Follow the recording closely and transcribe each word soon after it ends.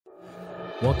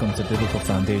Welcome to Biblical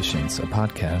Foundations, a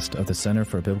podcast of the Center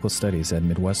for Biblical Studies at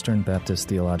Midwestern Baptist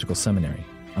Theological Seminary.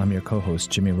 I'm your co-host,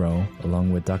 Jimmy Rowe,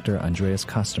 along with Dr. Andreas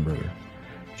Köstenberger.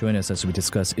 Join us as we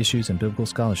discuss issues in biblical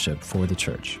scholarship for the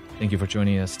church. Thank you for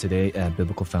joining us today at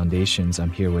Biblical Foundations.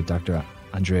 I'm here with Dr.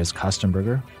 Andreas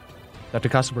Köstenberger. Dr.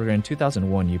 Köstenberger, in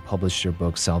 2001, you published your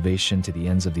book, Salvation to the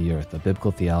Ends of the Earth, A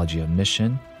Biblical Theology of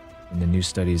Mission, in the New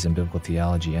Studies in Biblical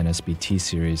Theology NSBT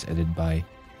series edited by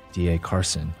D.A.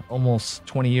 Carson. Almost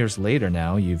 20 years later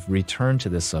now, you've returned to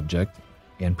this subject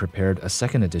and prepared a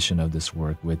second edition of this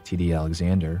work with T.D.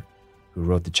 Alexander, who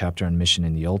wrote the chapter on mission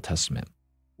in the Old Testament.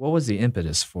 What was the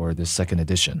impetus for this second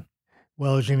edition?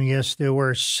 Well, Jimmy, yes, there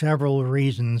were several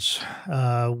reasons.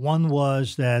 One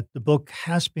was that the book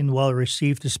has been well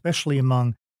received, especially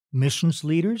among missions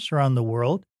leaders around the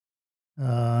world.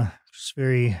 It's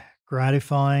very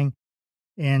gratifying.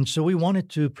 And so we wanted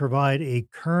to provide a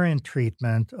current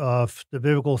treatment of the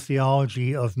biblical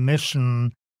theology of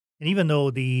mission. And even though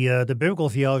the biblical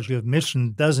theology of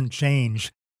mission doesn't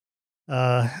change,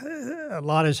 a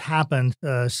lot has happened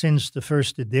since the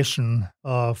first edition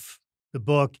of the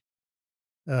book.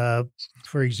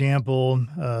 For example,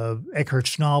 Eckhart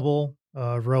Schnabel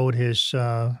wrote his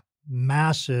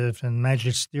massive and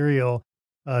magisterial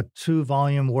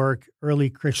 2-volume work, Early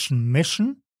Christian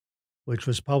Mission, which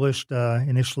was published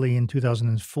initially in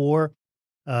 2004.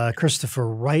 Christopher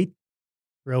Wright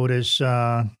wrote his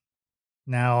now,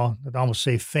 I'd almost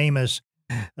say famous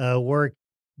work,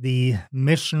 The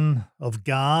Mission of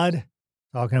God,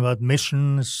 talking about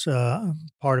missions,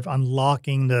 part of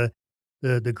unlocking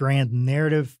the grand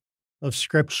narrative of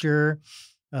Scripture.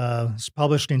 It's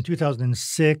published in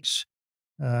 2006,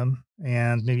 and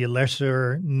maybe a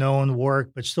lesser-known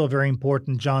work, but still very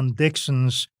important, John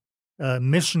Dixon's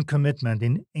Mission Commitment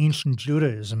in Ancient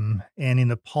Judaism and in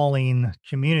the Pauline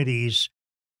Communities.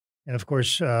 And of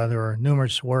course, there are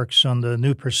numerous works on the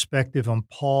new perspective on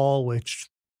Paul, which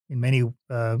in many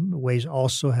ways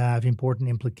also have important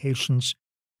implications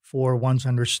for one's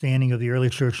understanding of the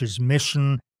early church's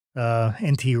mission.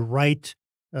 N.T. Wright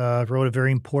wrote a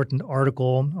very important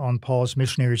article on Paul's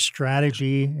missionary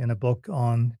strategy in a book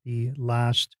on the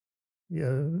last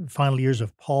final years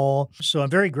of Paul. So I'm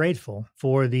very grateful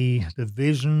for the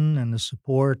vision and the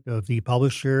support of the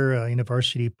publisher,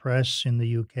 University Press in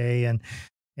the UK,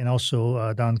 and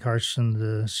also Don Carson,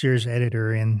 the series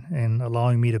editor, in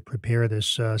allowing me to prepare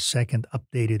this second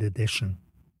updated edition.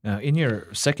 Now, in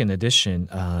your second edition,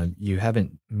 you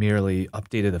haven't merely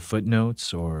updated the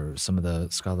footnotes or some of the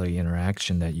scholarly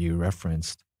interaction that you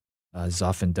referenced, as is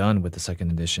often done with the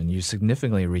second edition. You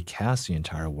significantly recast the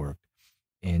entire work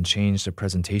and changed the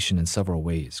presentation in several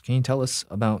ways. Can you tell us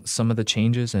about some of the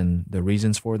changes and the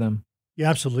reasons for them? You're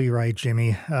absolutely right,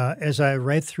 Jimmy. As I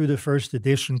read through the first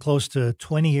edition, close to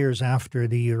 20 years after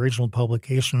the original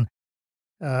publication,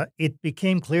 it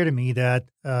became clear to me that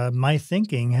my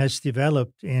thinking has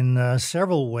developed in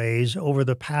several ways over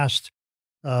the past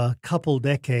couple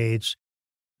decades.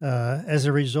 As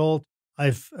a result,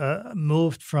 I've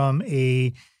moved from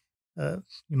a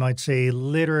you might say,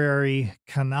 literary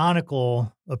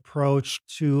canonical approach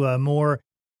to a more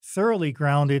thoroughly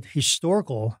grounded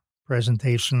historical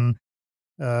presentation,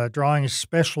 drawing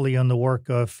especially on the work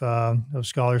of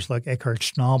scholars like Eckhart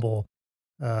Schnabel,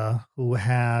 who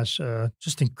has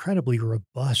just incredibly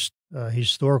robust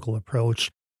historical approach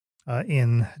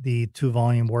in the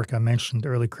 2-volume work I mentioned,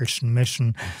 Early Christian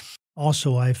Mission.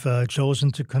 Also, I've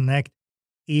chosen to connect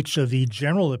each of the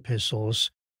general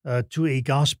epistles to a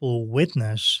gospel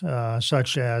witness,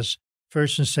 such as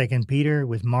 1st and 2nd Peter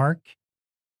with Mark.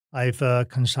 I've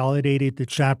consolidated the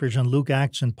chapters on Luke,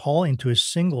 Acts, and Paul into a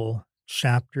single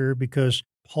chapter because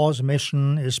Paul's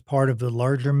mission is part of the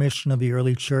larger mission of the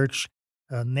early church,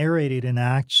 narrated in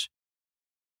Acts.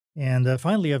 And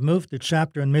finally, I've moved the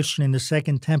chapter on mission in the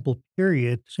Second Temple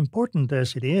period, as important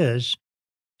as it is,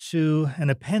 to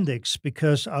an appendix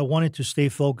because I wanted to stay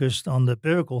focused on the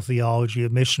biblical theology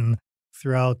of mission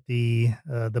throughout the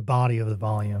body of the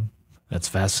volume. That's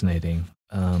fascinating.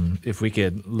 If we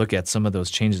could look at some of those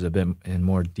changes a bit in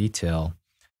more detail.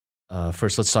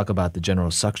 First, let's talk about the general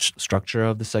structure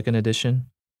of the second edition.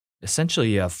 Essentially,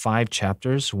 you have 5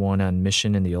 chapters, one on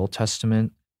mission in the Old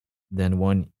Testament, then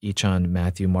one each on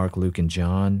Matthew, Mark, Luke, and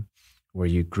John, where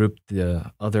you grouped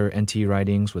the other NT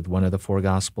writings with one of the 4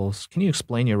 Gospels. Can you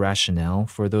explain your rationale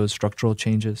for those structural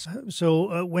changes?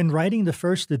 So when writing the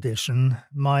first edition,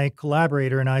 my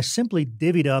collaborator and I simply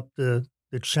divvied up the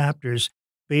chapters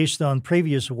based on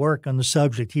previous work on the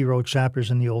subject. He wrote chapters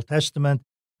in the Old Testament,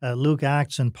 Luke,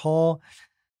 Acts, and Paul,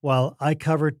 while I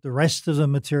covered the rest of the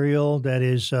material, that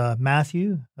is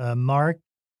Matthew, Mark,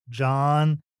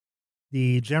 John,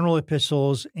 the general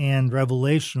epistles and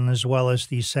Revelation, as well as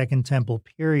the Second Temple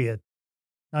period.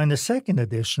 Now, in the second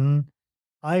edition,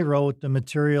 I wrote the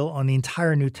material on the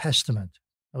entire New Testament.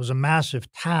 It was a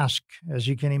massive task, as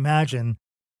you can imagine,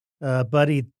 but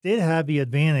it did have the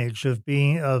advantage of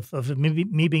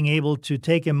me being able to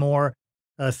take a more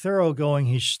thoroughgoing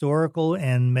historical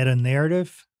and meta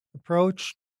narrative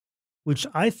approach, which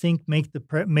I think made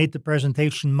the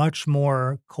presentation much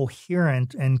more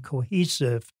coherent and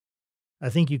cohesive. I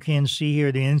think you can see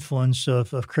here the influence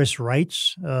of Chris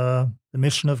Wright's The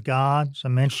Mission of God, as I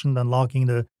mentioned, unlocking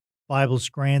the Bible's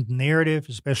grand narrative,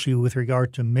 especially with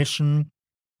regard to mission,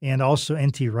 and also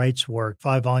N.T. Wright's work,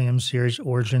 5-volume series,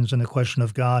 Origins and the Question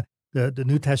of God, the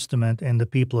New Testament and the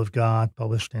People of God,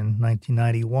 published in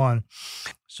 1991.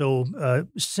 So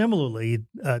similarly,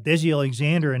 Desmond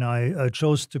Alexander and I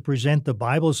chose to present the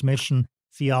Bible's mission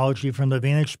theology from the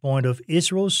vantage point of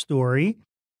Israel's story,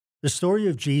 the story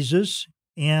of Jesus,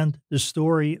 and the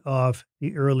story of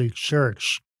the early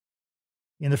church.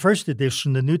 In the first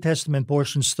edition, the New Testament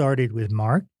portion started with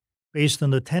Mark, based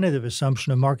on the tentative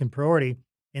assumption of Markan priority,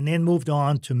 and then moved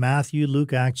on to Matthew,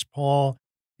 Luke, Acts, Paul,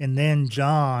 and then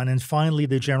John, and finally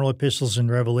the general epistles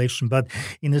and Revelation. But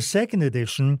in the second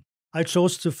edition, I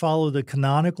chose to follow the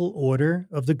canonical order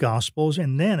of the Gospels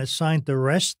and then assigned the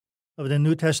rest of the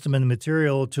New Testament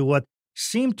material to what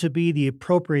seemed to be the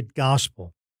appropriate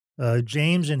gospel.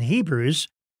 James and Hebrews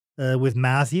with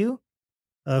Matthew,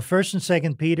 1st and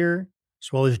 2nd Peter,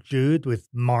 as well as Jude with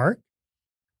Mark,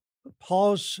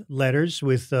 Paul's letters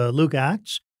with Luke,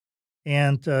 Acts,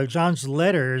 and John's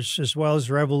letters, as well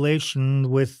as Revelation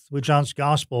with John's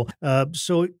gospel.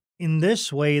 So in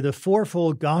this way, the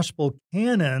fourfold gospel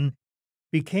canon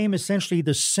became essentially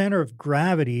the center of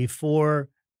gravity for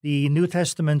the New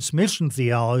Testament's mission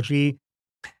theology,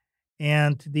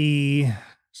 and the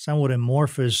somewhat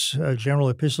amorphous general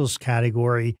epistles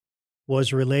category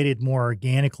was related more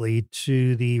organically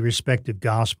to the respective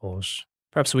gospels.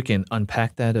 Perhaps we can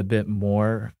unpack that a bit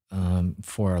more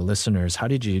for our listeners. How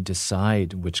did you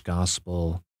decide which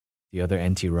gospel the other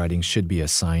NT writings should be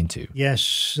assigned to?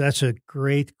 Yes, that's a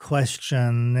great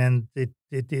question, and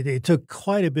it took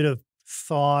quite a bit of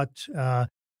thought. I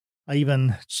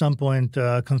even at some point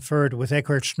conferred with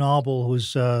Eckhart Schnabel,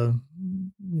 whose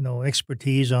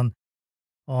expertise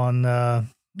on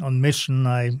mission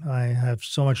I have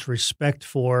so much respect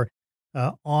for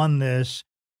on this.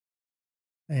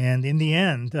 And in the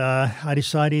end, I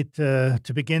decided to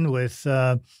begin with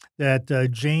that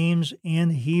James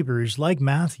and Hebrews, like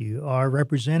Matthew, are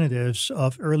representatives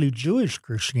of early Jewish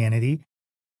Christianity.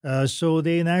 So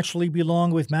they naturally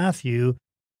belong with Matthew.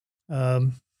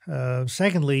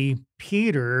 Secondly,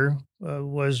 Peter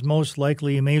was most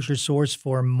likely a major source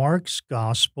for Mark's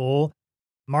gospel.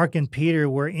 Mark and Peter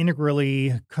were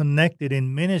integrally connected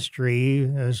in ministry,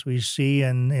 as we see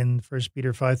in 1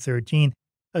 Peter 5:13.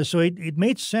 So it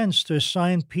made sense to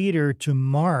assign Peter to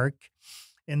Mark,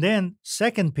 and then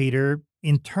 2 Peter,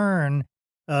 in turn,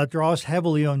 draws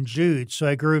heavily on Jude. So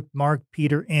I grouped Mark,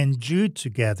 Peter, and Jude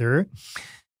together.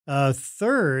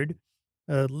 Third,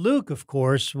 Luke, of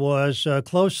course, was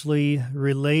closely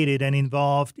related and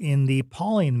involved in the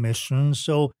Pauline mission.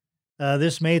 So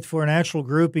this made for a natural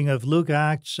grouping of Luke,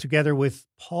 Acts, together with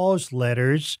Paul's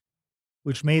letters,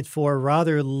 which made for a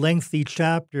rather lengthy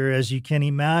chapter, as you can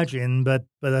imagine, but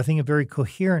I think a very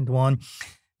coherent one.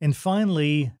 And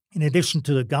finally, in addition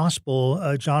to the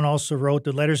gospel, John also wrote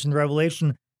the letters in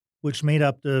Revelation, which made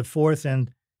up the fourth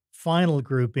and final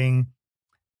grouping.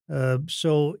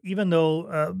 So even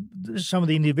though some of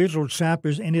the individual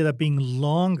chapters ended up being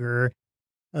longer,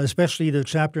 especially the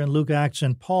chapter in Luke, Acts,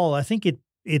 and Paul, I think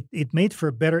it made for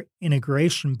a better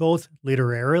integration, both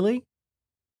literarily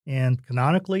and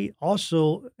canonically,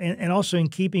 also in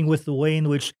keeping with the way in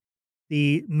which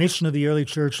the mission of the early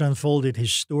church unfolded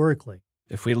historically.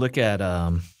 If we look at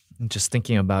just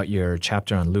thinking about your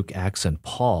chapter on Luke, Acts, and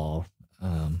Paul,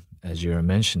 as you were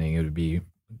mentioning, it would be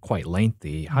quite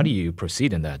lengthy. How do you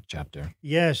proceed in that chapter?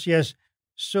 Yes.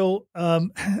 So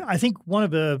I think one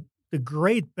of the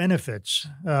great benefits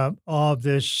of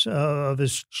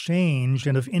this change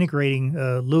and of integrating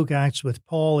Luke, Acts with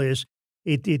Paul is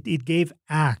it gave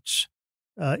Acts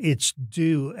its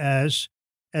due as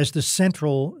the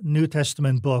central New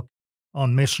Testament book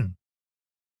on mission.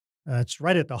 It's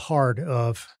right at the heart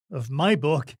of my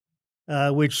book,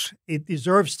 which it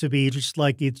deserves to be, just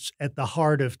like it's at the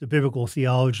heart of the biblical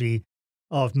theology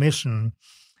of mission.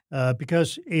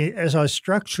 Because as I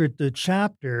structured the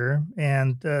chapter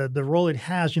and the role it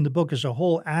has in the book as a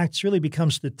whole, Acts really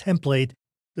becomes the template,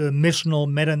 the missional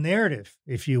meta-narrative,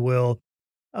 if you will.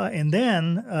 And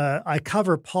then I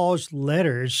cover Paul's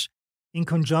letters in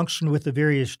conjunction with the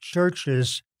various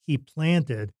churches he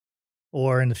planted,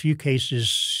 or in a few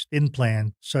cases didn't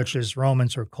plant, such as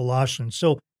Romans or Colossians.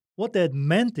 So what that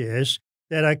meant is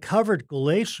that I covered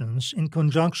Galatians in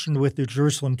conjunction with the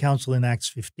Jerusalem Council in Acts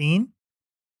 15,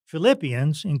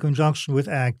 Philippians in conjunction with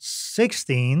Acts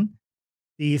 16,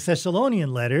 the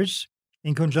Thessalonian letters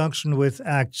in conjunction with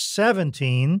Acts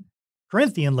 17,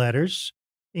 Corinthian letters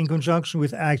in conjunction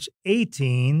with Acts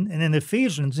 18, and then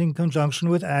Ephesians in conjunction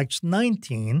with Acts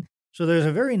 19. So there's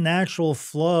a very natural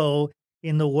flow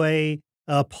in the way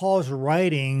Paul's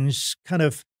writings kind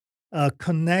of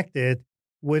connected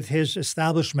with his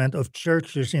establishment of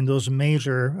churches in those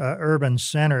major urban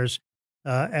centers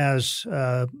as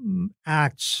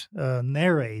Acts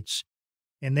narrates.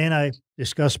 And then I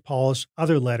discuss Paul's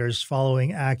other letters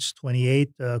following Acts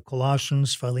 28,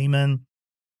 Colossians, Philemon,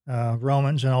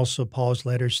 Romans, and also Paul's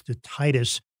letters to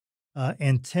Titus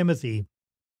and Timothy.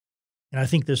 And I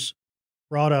think this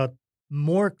brought out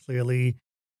more clearly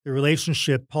the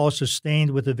relationship Paul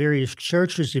sustained with the various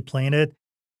churches he planted,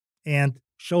 and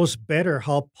shows better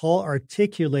how Paul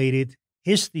articulated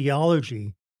his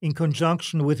theology in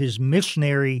conjunction with his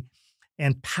missionary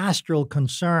and pastoral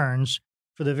concerns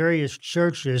for the various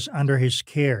churches under his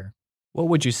care. What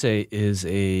would you say is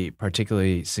a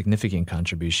particularly significant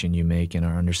contribution you make in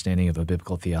our understanding of a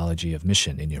biblical theology of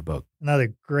mission in your book?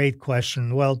 Another great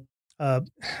question. Well,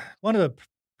 one of the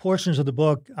portions of the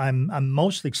book I'm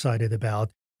most excited about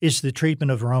is the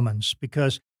treatment of Romans,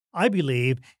 because I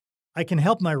believe I can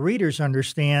help my readers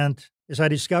understand, as I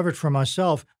discovered for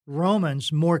myself,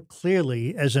 Romans more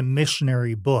clearly as a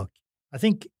missionary book. I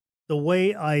think the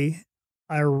way I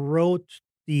wrote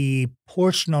the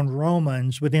portion on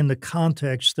Romans within the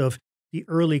context of the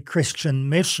early Christian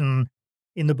mission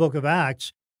in the book of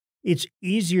Acts, it's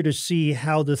easier to see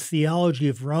how the theology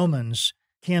of Romans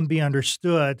can be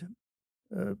understood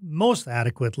most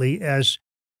adequately as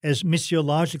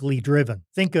missiologically driven.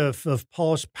 Think of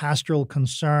Paul's pastoral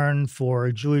concern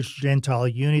for Jewish-Gentile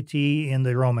unity in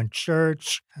the Roman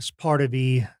church as part of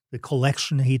the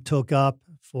collection he took up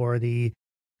for the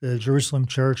Jerusalem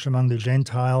church among the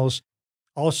Gentiles.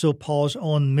 Also, Paul's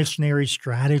own missionary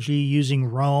strategy using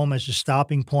Rome as a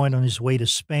stopping point on his way to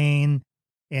Spain,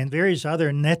 and various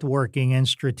other networking and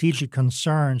strategic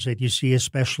concerns that you see,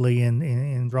 especially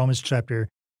in Romans chapter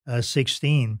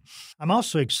 16. I'm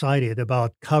also excited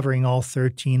about covering all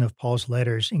 13 of Paul's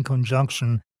letters in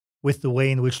conjunction with the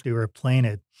way in which they were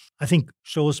planted. I think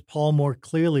shows Paul more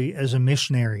clearly as a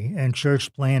missionary and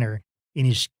church planner in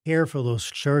his care for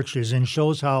those churches, and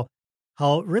shows how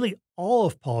really all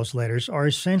of Paul's letters are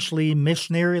essentially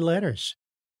missionary letters,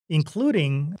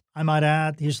 including, I might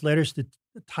add, his letters to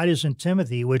Titus and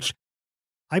Timothy, which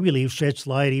I believe sheds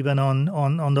light even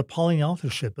on the Pauline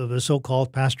authorship of the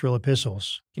so-called pastoral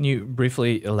epistles. Can you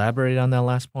briefly elaborate on that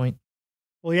last point?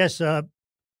 Well, yes, there's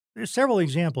several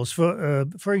examples.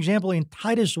 For example, in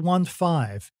Titus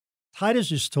 1:5,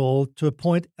 Titus is told to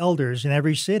appoint elders in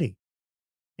every city.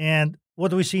 And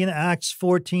what do we see in Acts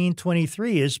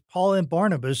 14:23 is Paul and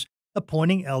Barnabas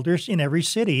appointing elders in every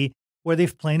city where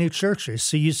they've planted churches.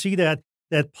 So you see that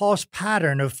Paul's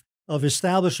pattern of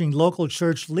establishing local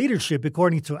church leadership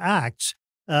according to Acts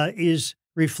is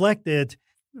reflected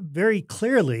very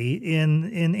clearly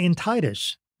in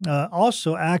Titus.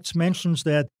 Also, Acts mentions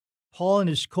that Paul and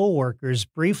his co-workers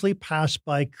briefly passed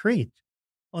by Crete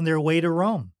on their way to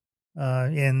Rome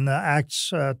in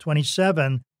Acts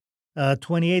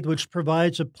 27:28, which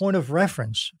provides a point of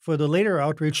reference for the later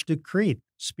outreach to Crete,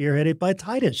 spearheaded by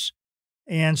Titus.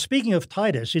 And speaking of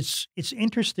Titus, it's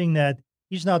interesting that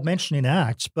he's not mentioned in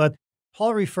Acts, but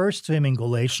Paul refers to him in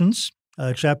Galatians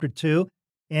chapter 2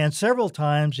 and several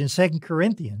times in 2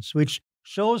 Corinthians, which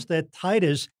shows that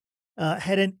Titus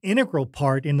had an integral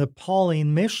part in the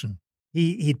Pauline mission.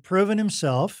 He'd proven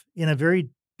himself in a very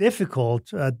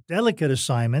difficult, delicate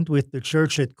assignment with the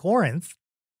church at Corinth,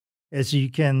 as you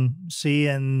can see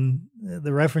in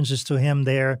the references to him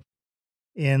there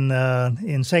in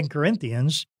 2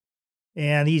 Corinthians.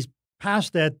 And he's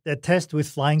passed that test with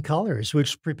flying colors,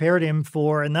 which prepared him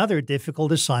for another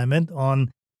difficult assignment on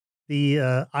the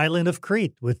island of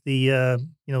Crete with the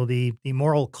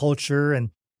moral culture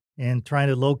and trying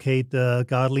to locate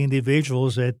godly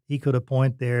individuals that he could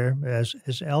appoint there as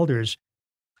elders,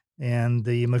 and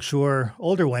the mature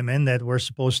older women that were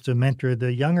supposed to mentor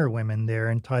the younger women there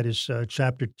in Titus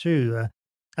chapter 2.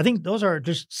 I think those are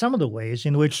just some of the ways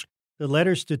in which the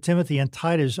letters to Timothy and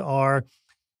Titus are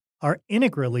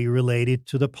integrally related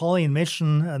to the Pauline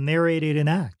mission narrated in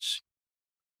Acts.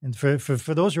 And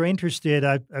for those who are interested,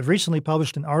 I've recently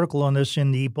published an article on this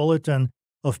in the Bulletin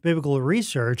of Biblical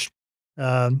Research,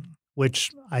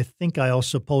 which I think I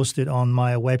also posted on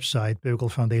my website,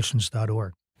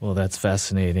 biblicalfoundations.org. Well, that's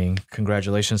fascinating.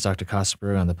 Congratulations, Dr.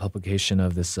 Köstenberger, on the publication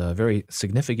of this very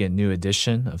significant new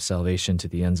edition of Salvation to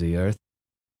the Ends of the Earth.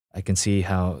 I can see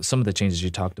how some of the changes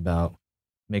you talked about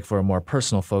make for a more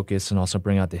personal focus and also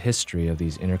bring out the history of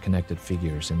these interconnected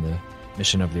figures in the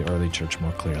mission of the early church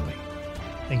more clearly.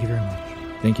 Thank you very much.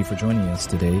 Thank you for joining us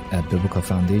today at Biblical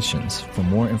Foundations. For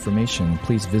more information,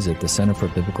 please visit the Center for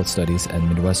Biblical Studies at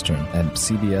Midwestern at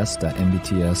cbs.mbts.edu.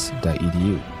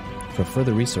 For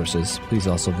further resources, please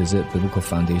also visit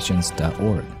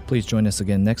biblicalfoundations.org. Please join us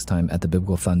again next time at the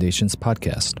Biblical Foundations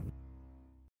podcast.